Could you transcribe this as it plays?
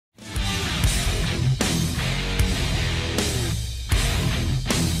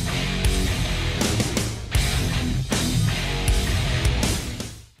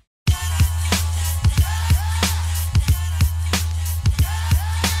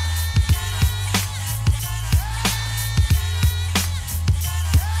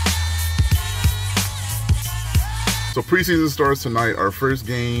So preseason starts tonight. Our first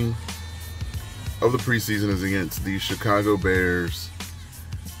game of the preseason is against the Chicago Bears.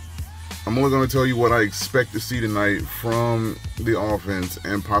 I'm only going to tell you what I expect to see tonight from the offense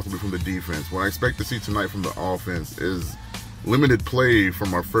and possibly from the defense. What I expect to see tonight from the offense is limited play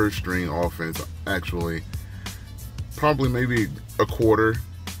from our first string offense, actually. Probably maybe a quarter.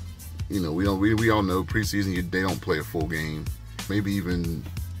 You know, we all know preseason they don't play a full game. Maybe even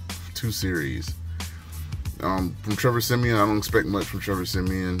 2 series. From Trevor Siemian, I don't expect much from Trevor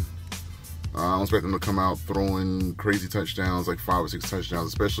Siemian. I don't expect him to come out throwing crazy touchdowns, like 5 or 6 touchdowns,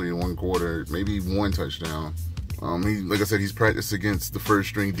 especially in one quarter, maybe 1 touchdown. Like I said, he's practiced against the first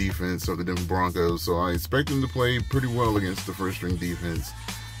string defense of the Denver Broncos, so I expect him to play pretty well against the first string defense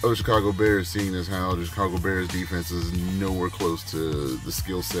of the Chicago Bears, seeing as how the Chicago Bears defense is nowhere close to the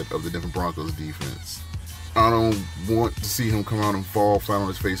skill set of the Denver Broncos defense. I don't want to see him come out and fall flat on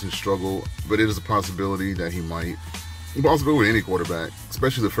his face and struggle, but it is a possibility that he might. You can also go with any quarterback,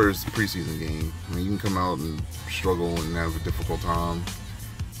 especially the first preseason game. I mean, you can come out and struggle and have a difficult time.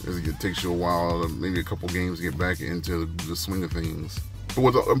 It takes you a while, maybe a couple games to get back into the swing of things. But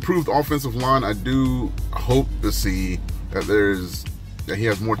with the improved offensive line, I do hope to see that he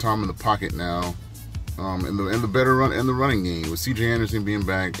has more time in the pocket now, and the better run and the running game with C.J. Anderson being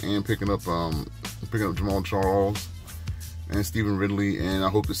back and picking up Jamal Charles and Stephen Ridley, and I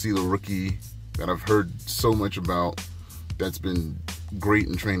hope to see the rookie that I've heard so much about. That's been great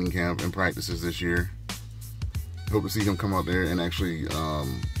in training camp and practices this year. Hope to see him come out there and actually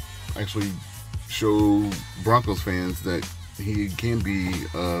show Broncos fans that he can be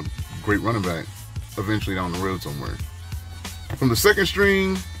a great running back eventually down the road somewhere. From the second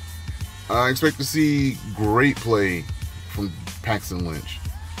string, I expect to see great play from Paxton Lynch.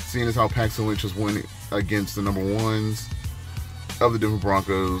 Seeing as how Paxton Lynch has won against the number 1s of the Denver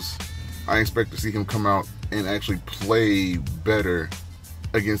Broncos, I expect to see him come out and actually play better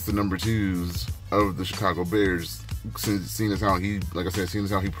against the number 2s of the Chicago Bears, seeing as how he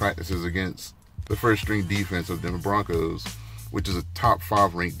practices against the first string defense of the Denver Broncos, which is a top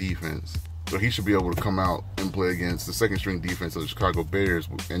 5 ranked defense. So he should be able to come out and play against the second string defense of the Chicago Bears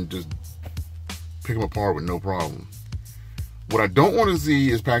and just pick them apart with no problem. What I don't want to see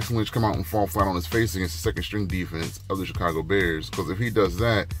is Paxton Lynch come out and fall flat on his face against the second string defense of the Chicago Bears, because if he does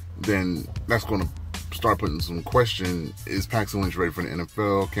that, then that's going to start putting some question. Is Paxton Lynch ready for the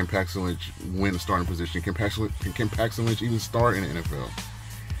NFL? Can Paxton Lynch win a starting position? Can Paxton Lynch even start in the NFL?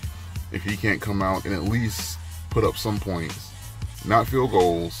 If he can't come out and at least put up some points, not field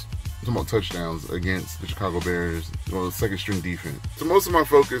goals, I'm talking about touchdowns against the Chicago Bears or the second string defense. So most of my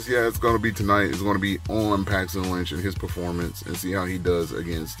focus, it's going to be tonight, is going to be on Paxton Lynch and his performance and see how he does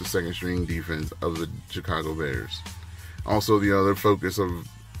against the second string defense of the Chicago Bears. Also, the other focus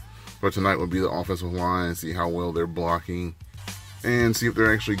for tonight would be the offensive line, see how well they're blocking, and see if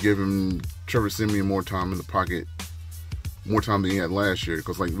they're actually giving Trevor Siemian more time in the pocket, more time than he had last year.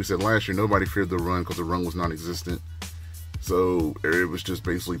 Because like we said last year, nobody feared the run because the run was non-existent. So it was just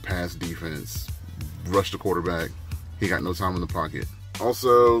basically pass defense, rush the quarterback. He got no time in the pocket.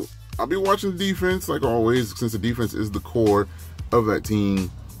 Also, I'll be watching the defense like always, since the defense is the core of that team.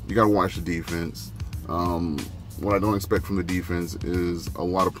 You got to watch the defense. What I don't expect from the defense is a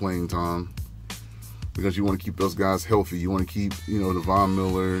lot of playing time, because you want to keep those guys healthy. You want to keep, Devon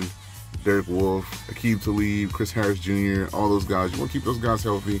Miller, Derek Wolfe, Aqib Talib, Chris Harris Jr., all those guys. You want to keep those guys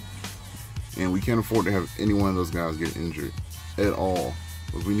healthy. And we can't afford to have any one of those guys get injured at all,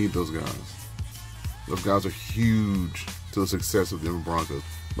 because we need those guys. Those guys are huge to the success of the Denver Broncos.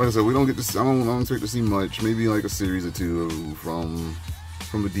 Like I said, we don't get to. I don't expect to see much. Maybe like a series or 2 from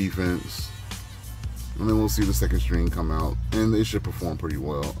the defense, and then we'll see the second string come out, and they should perform pretty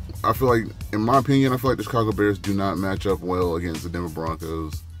well. I feel like, in my opinion, the Chicago Bears do not match up well against the Denver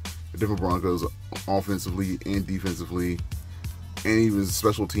Broncos. The Denver Broncos, offensively and defensively, and even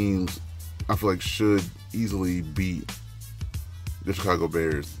special teams, I feel like should easily beat the Chicago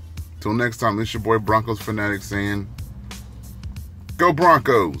Bears. Till next time, this is your boy Broncos Fanatic saying, Go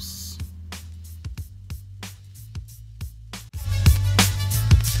Broncos!